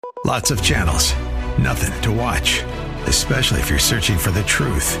Lots of channels, nothing to watch, especially if you're searching for the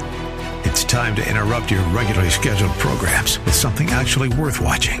truth. It's time to interrupt your regularly scheduled programs with something actually worth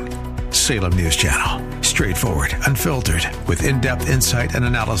watching. Salem News Channel. Straightforward, unfiltered, with in-depth insight and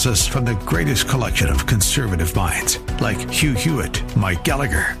analysis from the greatest collection of conservative minds like Hugh Hewitt, Mike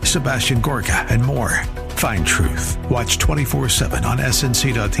Gallagher, Sebastian Gorka, and more. Find truth. Watch 24/7 on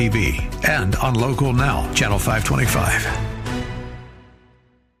snc.tv and on Local Now, Channel 525.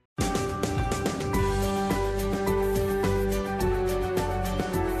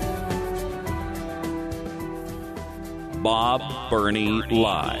 Bob Burney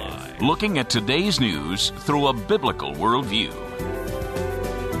Live. Looking at today's news through a biblical worldview.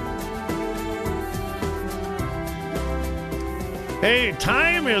 Hey,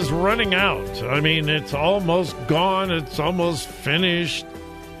 time is running out. I mean, it's almost gone. It's almost finished.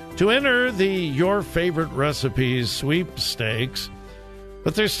 To enter the Your Favorite Recipes sweepstakes,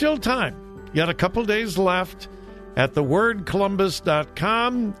 but there's still time. You got a couple days left. At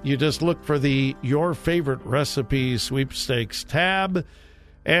thewordcolumbus.com, you just look for the Your Favorite Recipes sweepstakes tab,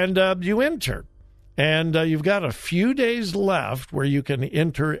 and you enter. And you've got a few days left where you can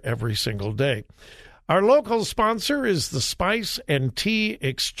enter every single day. Our local sponsor is the Spice and Tea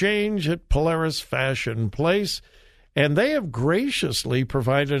Exchange at Polaris Fashion Place, and they have graciously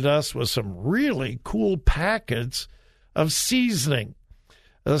provided us with some really cool packets of seasoning.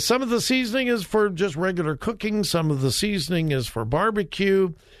 Some of the seasoning is for just regular cooking. Some of the seasoning is for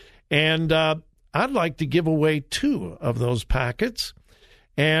barbecue. And I'd like to give away 2 of those packets.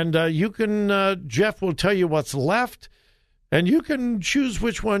 And you can, Jeff will tell you what's left, and you can choose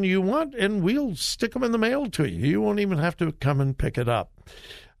which one you want, and we'll stick them in the mail to you. You won't even have to come and pick it up.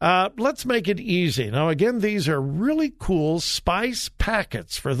 Let's make it easy. Now, again, these are really cool spice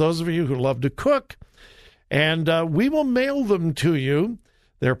packets for those of you who love to cook, and we will mail them to you.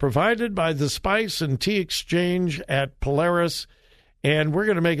 They're provided by the Spice and Tea Exchange at Polaris, and we're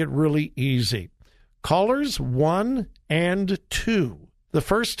going to make it really easy. Callers 1 and 2, the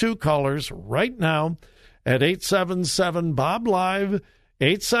first 2 callers right now at 877-BOB-LIVE,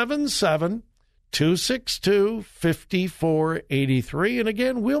 877-262-5483. And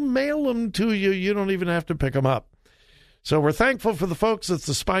again, we'll mail them to you. You don't even have to pick them up. So we're thankful for the folks at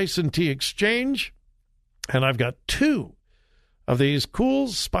the Spice and Tea Exchange, and I've got 2 of these cool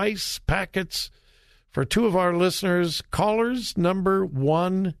spice packets for 2 of our listeners, callers number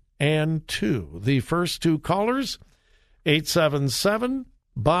 1 and 2. The first 2 callers,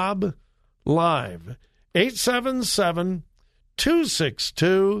 877-BOB-LIVE,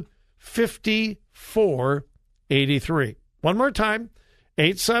 877-262-5483. One more time,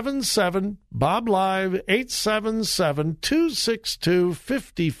 877-BOB-LIVE,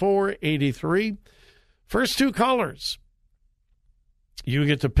 877-262-5483. First 2 callers, you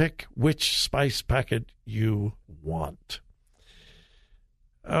get to pick which spice packet you want.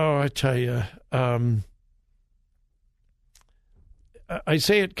 Oh, I tell you, I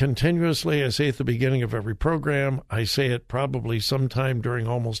say it continuously. I say it at the beginning of every program. I say it probably sometime during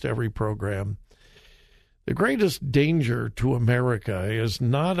almost every program. The greatest danger to America is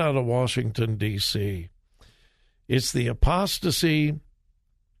not out of Washington, D.C. It's the apostasy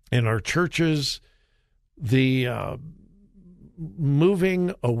in our churches, the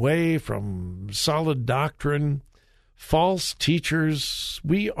moving away from solid doctrine, false teachers.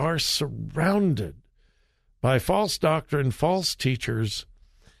 We are surrounded by false doctrine, false teachers.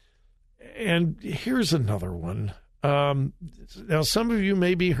 And here's another one. Now, some of you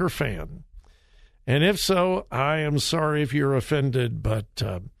may be her fan. And if so, I am sorry if you're offended, but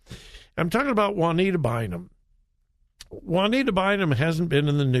I'm talking about Juanita Bynum. Juanita Bynum hasn't been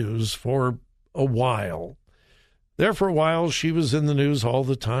in the news for a while. There for a while, she was in the news all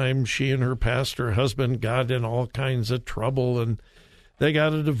the time. She and her pastor husband got in all kinds of trouble, and they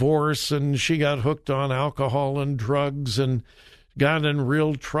got a divorce, and she got hooked on alcohol and drugs and got in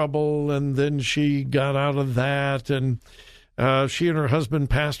real trouble, and then she got out of that, and she and her husband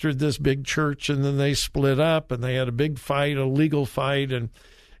pastored this big church, and then they split up, and they had a big fight, a legal fight,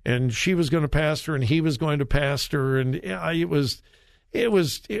 and she was going to pastor, and he was going to pastor, and it was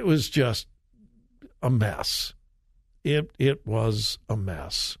just a mess. It was a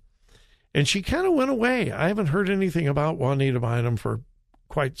mess. And she kind of went away. I haven't heard anything about Juanita Bynum for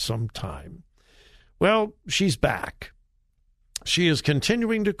quite some time. Well, she's back. She is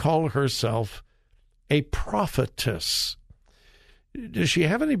continuing to call herself a prophetess. Does she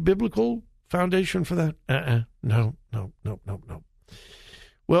have any biblical foundation for that? No.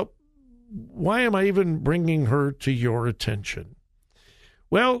 Well, why am I even bringing her to your attention?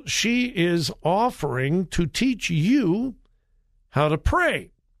 Well, she is offering to teach you how to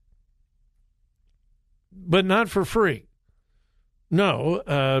pray. but not for free. No,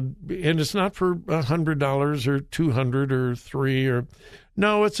 and it's not for $100 or $200 or $300 or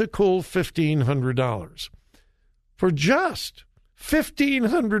no, it's a cool $1,500. For just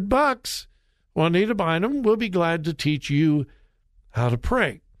 $1,500, Juanita Bynum will be glad to teach you how to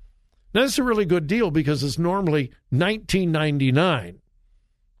pray. Now, this is a really good deal because it's normally $19.99,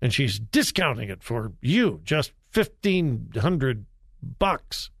 and she's discounting it for you, just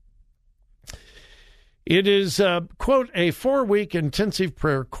 $1,500. It is, quote, a 4-week intensive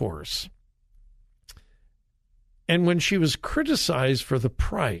prayer course. And when she was criticized for the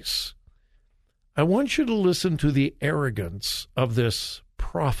price, I want you to listen to the arrogance of this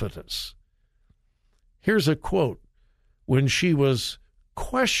prophetess. Here's a quote when she was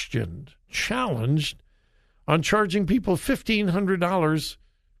questioned, challenged on charging people $1,500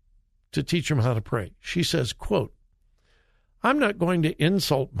 to teach them how to pray. She says, quote, "I'm not going to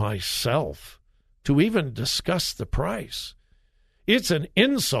insult myself to even discuss the price. It's an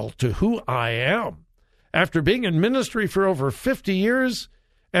insult to who I am. After being in ministry for over 50 years,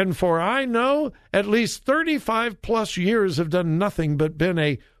 and for I know at least 35 plus years have done nothing but been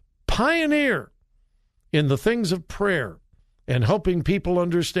a pioneer in the things of prayer and helping people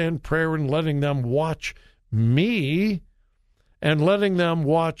understand prayer and letting them watch me and letting them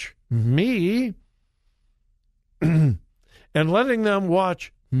watch me and letting them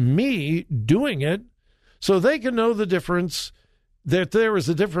watch me doing it so they can know the difference, that there is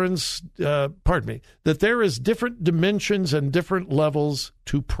a difference, that there is different dimensions and different levels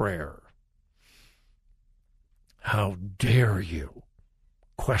to prayer. How dare you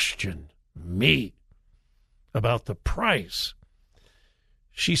question me about the price?"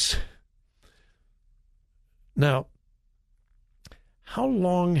 Now, how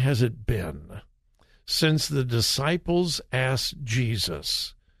long has it been since the disciples asked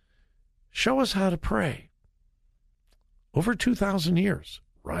Jesus, "Show us how to pray"? Over 2,000 years,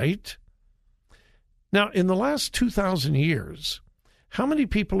 right? Now, in the last 2,000 years, how many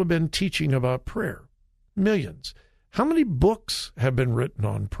people have been teaching about prayer? Millions. How many books have been written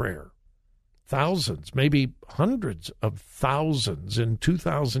on prayer? Thousands, maybe hundreds of thousands in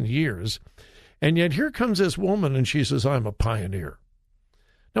 2,000 years. And yet here comes this woman and she says, "I'm a pioneer."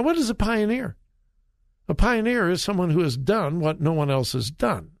 Now, what is a pioneer? A pioneer is someone who has done what no one else has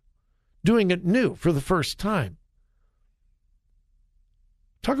done, doing it new for the first time.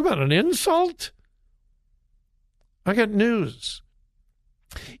 Talk about an insult. I got news.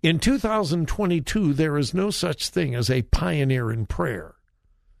 In 2022, there is no such thing as a pioneer in prayer.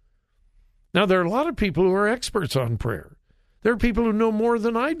 Now, there are a lot of people who are experts on prayer. There are people who know more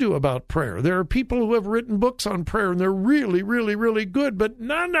than I do about prayer. There are people who have written books on prayer, and they're really, really, really good, but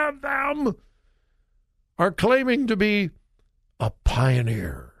none of them are claiming to be a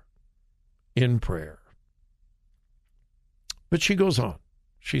pioneer in prayer. But she goes on.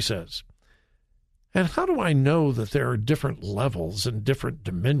 She says, "And how do I know that there are different levels and different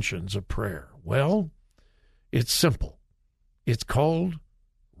dimensions of prayer?" Well, it's simple. It's called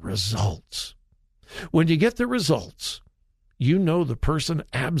results. When you get the results, you know the person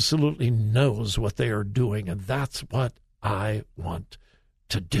absolutely knows what they are doing, and that's what I want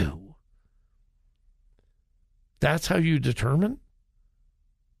to do. That's how you determine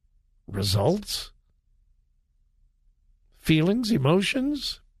results, feelings,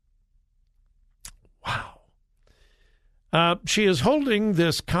 emotions. Wow. She is holding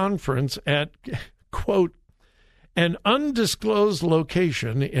this conference at, quote, an undisclosed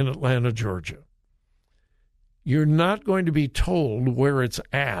location in Atlanta, Georgia. You're not going to be told where it's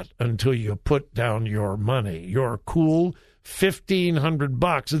at until you put down your money, your cool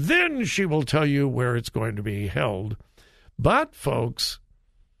 $1,500. Then she will tell you where it's going to be held. But, folks,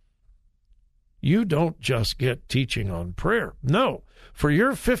 you don't just get teaching on prayer. No, for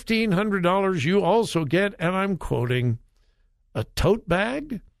your $1,500, you also get, and I'm quoting, a tote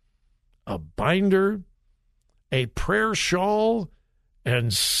bag, a binder, a prayer shawl,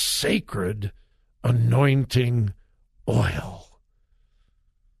 and sacred anointing oil.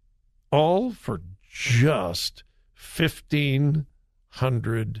 All for just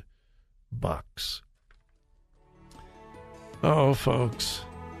 $1,500. Oh, folks.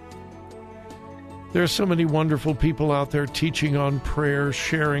 There are so many wonderful people out there teaching on prayer,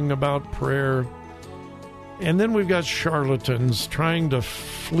 sharing about prayer. And then we've got charlatans trying to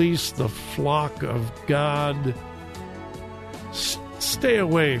fleece the flock of God. Stay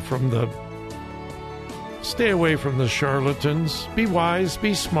away from the charlatans. Be wise,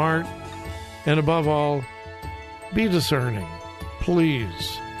 be smart, and above all, be discerning.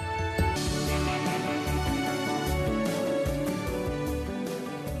 Please.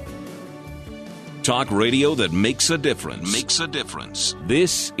 Talk radio that makes a difference. Makes a difference.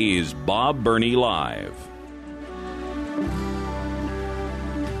 This is Bob Burney Live.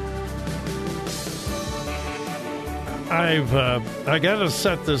 I got to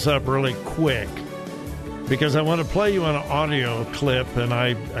set this up really quick because I want to play you an audio clip, and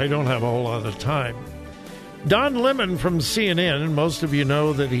I don't have a whole lot of time. Don Lemon from CNN, and most of you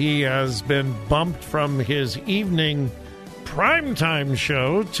know that he has been bumped from his evening primetime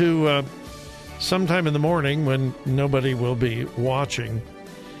show to sometime in the morning when nobody will be watching.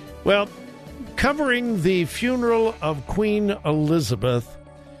 Well, covering the funeral of Queen Elizabeth,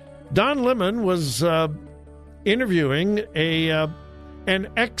 Don Lemon was interviewing an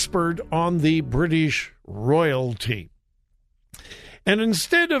expert on the British royalty. And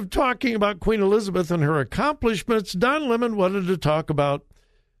instead of talking about Queen Elizabeth and her accomplishments, Don Lemon wanted to talk about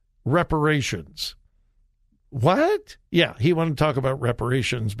reparations. What? Yeah, he wanted to talk about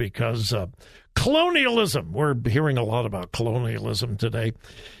reparations because colonialism. We're hearing a lot about colonialism today.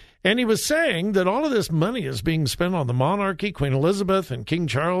 And he was saying that all of this money is being spent on the monarchy, Queen Elizabeth and King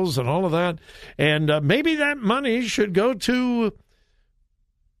Charles and all of that. And maybe that money should go to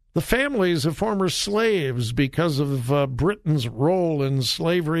the families of former slaves because of Britain's role in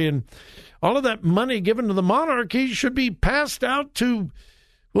slavery. And all of that money given to the monarchy should be passed out to,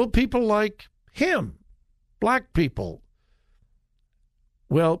 well, people like him, black people.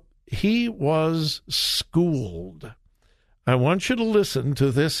 Well, he was schooled. I want you to listen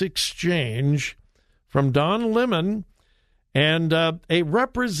to this exchange from Don Lemon and a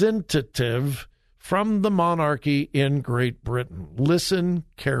representative from the monarchy in Great Britain. Listen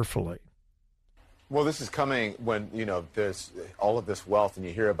carefully. Well, this is coming when, there's all of this wealth, and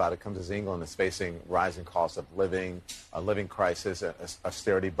you hear about it comes as England is facing rising costs of living, a living crisis,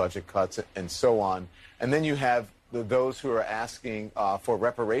 austerity budget cuts, and so on. And then you have those who are asking for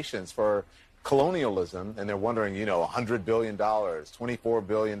reparations for colonialism, and they're wondering, $100 billion, $24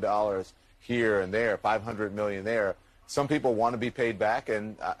 billion here and there, $500 million there. Some people want to be paid back,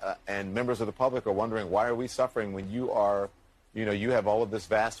 and members of the public are wondering, why are we suffering when you are, you have all of this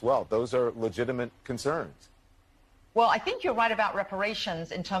vast wealth? Those are legitimate concerns. Well, I think you're right about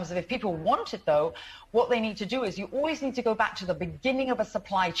reparations in terms of if people want it, though, what they need to do is you always need to go back to the beginning of a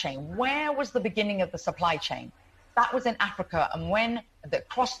supply chain. Where was the beginning of the supply chain? That was in Africa, and when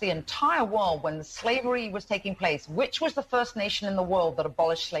across the entire world, when the slavery was taking place, which was the first nation in the world that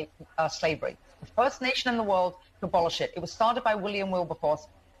abolished slavery? The first nation in the world to abolish it. It was started by William Wilberforce,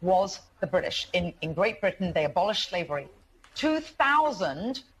 was the British. In Great Britain, they abolished slavery.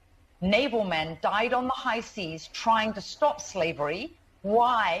 2,000 naval men died on the high seas trying to stop slavery.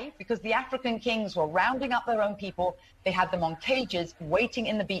 Why? Because the African kings were rounding up their own people. They had them on cages waiting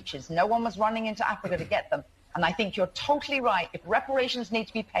in the beaches. No one was running into Africa to get them. And I think you're totally right. If reparations need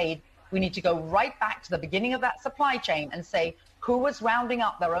to be paid, we need to go right back to the beginning of that supply chain and say who was rounding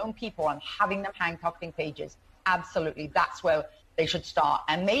up their own people and having them handcuffed in cages. Absolutely. That's where they should start.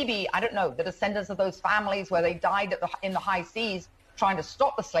 And maybe, I don't know, the descendants of those families where they died in the high seas trying to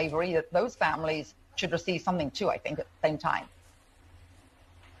stop the slavery, that those families should receive something too, I think, at the same time.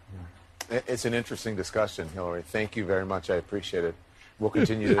 It's an interesting discussion, Hillary. Thank you very much. I appreciate it. We'll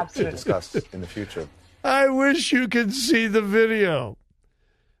continue to discuss in the future. I wish you could see the video.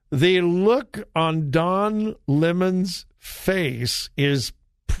 The look on Don Lemon's face is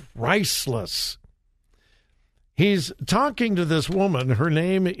priceless. He's talking to this woman. Her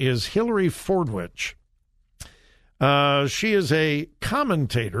name is Hillary Fordwich. She is a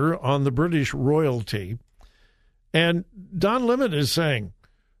commentator on the British royalty. And Don Lemon is saying,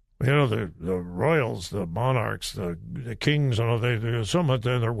 the royals, the monarchs, the kings, they're so much,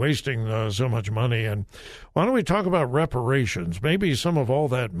 they're wasting so much money. And why don't we talk about reparations? Maybe some of all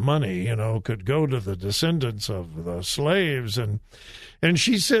that money, could go to the descendants of the slaves. And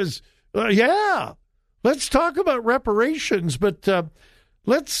she says, yeah, let's talk about reparations, but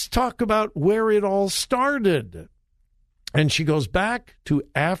let's talk about where it all started. And she goes back to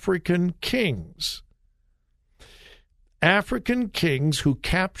African kings. African kings who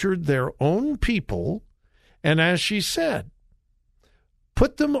captured their own people, and as she said,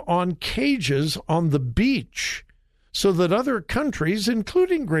 put them on cages on the beach so that other countries,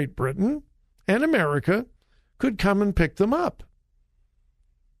 including Great Britain and America, could come and pick them up.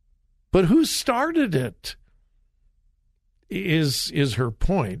 But who started it is her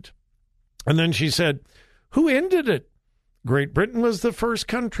point. And then she said, who ended it? Great Britain was the first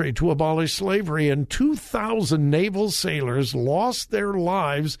country to abolish slavery, and 2,000 naval sailors lost their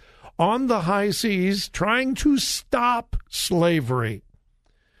lives on the high seas trying to stop slavery.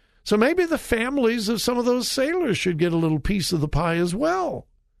 So maybe the families of some of those sailors should get a little piece of the pie as well.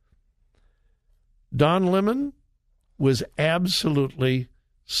 Don Lemon was absolutely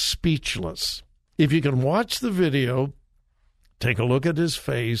speechless. If you can watch the video, take a look at his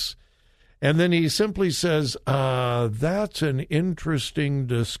face, and then he simply says, that's an interesting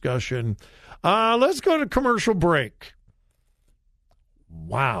discussion. Let's go to commercial break.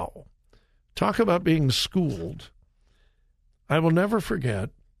 Wow. Talk about being schooled. I will never forget,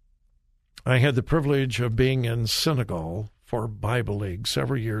 I had the privilege of being in Senegal for Bible League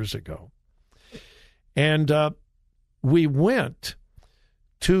several years ago. And we went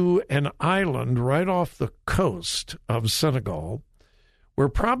to an island right off the coast of Senegal where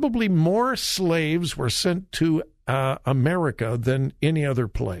probably more slaves were sent to America than any other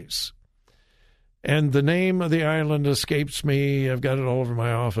place. And the name of the island escapes me. I've got it all over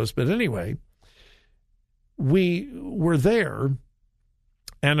my office. But anyway, we were there,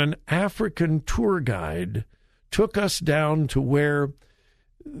 and an African tour guide took us down to where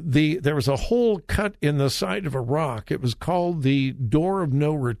there was a hole cut in the side of a rock. It was called the Door of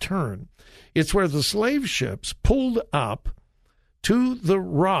No Return. It's where the slave ships pulled up to the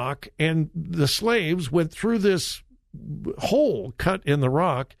rock, and the slaves went through this hole cut in the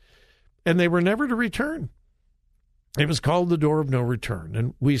rock, and they were never to return. It was called the Door of No Return.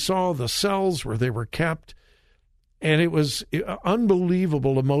 And we saw the cells where they were kept, and it was an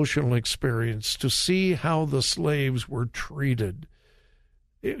unbelievable emotional experience to see how the slaves were treated.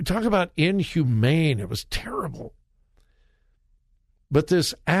 Talk about inhumane. It was terrible. But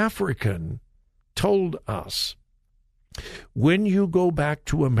this African told us, when you go back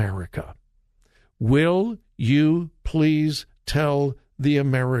to America, will you please tell the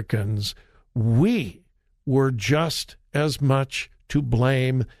Americans we were just as much to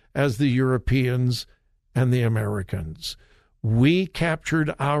blame as the Europeans and the Americans. We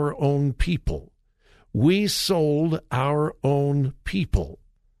captured our own people. We sold our own people.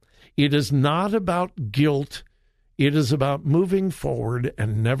 It is not about guilt. It is about moving forward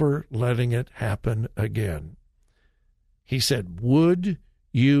and never letting it happen again. He said, would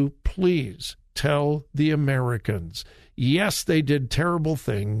you please tell the Americans, yes, they did terrible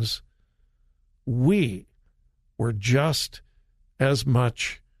things. We were just as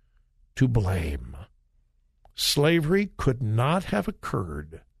much to blame. Slavery could not have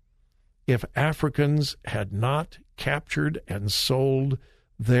occurred if Africans had not captured and sold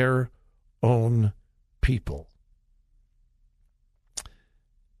their own people.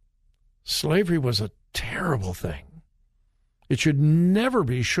 Slavery was a terrible thing. It should never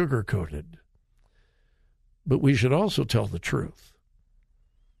be sugar-coated. But we should also tell the truth.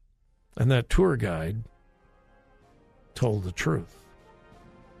 And that tour guide told the truth.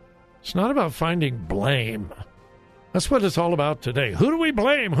 It's not about finding blame. That's what it's all about today. Who do we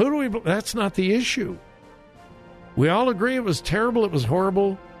blame? That's not the issue. We all agree it was terrible, it was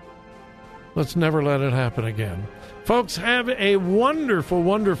horrible. Let's never let it happen again. Folks, have a wonderful,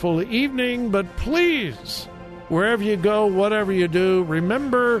 wonderful evening, but please, wherever you go, whatever you do,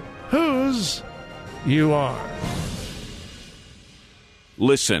 remember whose you are.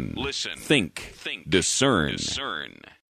 Listen. Think. Discern.